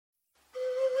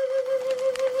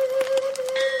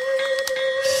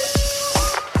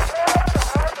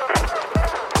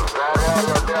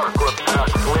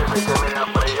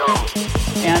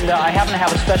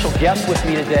have a special guest with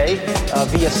me today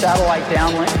via satellite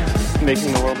downlink.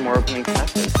 Making the world more open and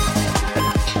connected.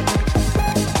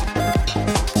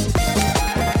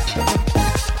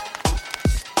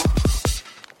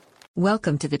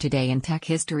 Welcome to the Today in Tech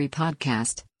History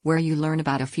podcast, where you learn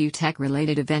about a few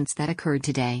tech-related events that occurred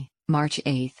today, March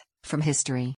 8th, from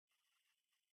history.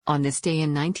 On this day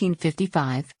in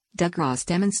 1955, Doug Ross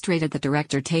demonstrated the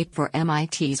director tape for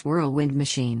MIT's Whirlwind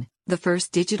machine, the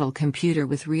first digital computer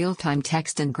with real-time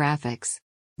text and graphics.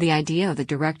 The idea of the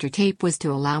director tape was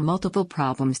to allow multiple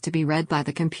problems to be read by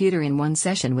the computer in one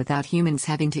session without humans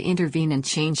having to intervene and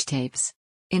change tapes.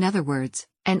 In other words,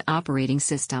 an operating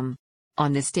system.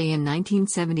 On this day in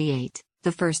 1978,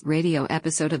 the first radio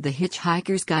episode of The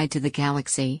Hitchhiker's Guide to the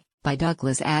Galaxy, by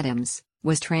Douglas Adams,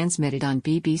 was transmitted on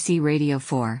BBC Radio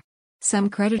 4. Some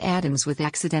credit Adams with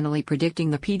accidentally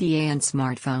predicting the PDA and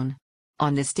smartphone.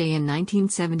 On this day in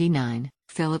 1979,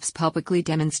 Philips publicly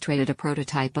demonstrated a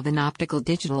prototype of an optical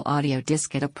digital audio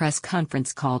disc at a press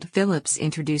conference called Philips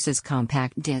Introduces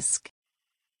Compact Disc.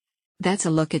 That's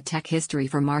a look at tech history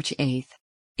for March 8th.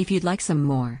 If you'd like some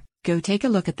more, go take a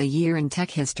look at the year in tech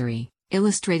history,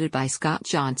 illustrated by Scott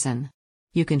Johnson.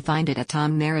 You can find it at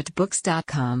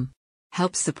tommerrittbooks.com.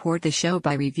 Help support the show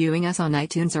by reviewing us on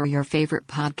iTunes or your favorite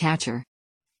podcatcher.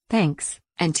 Thanks,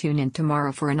 and tune in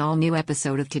tomorrow for an all-new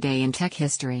episode of Today in Tech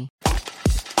History.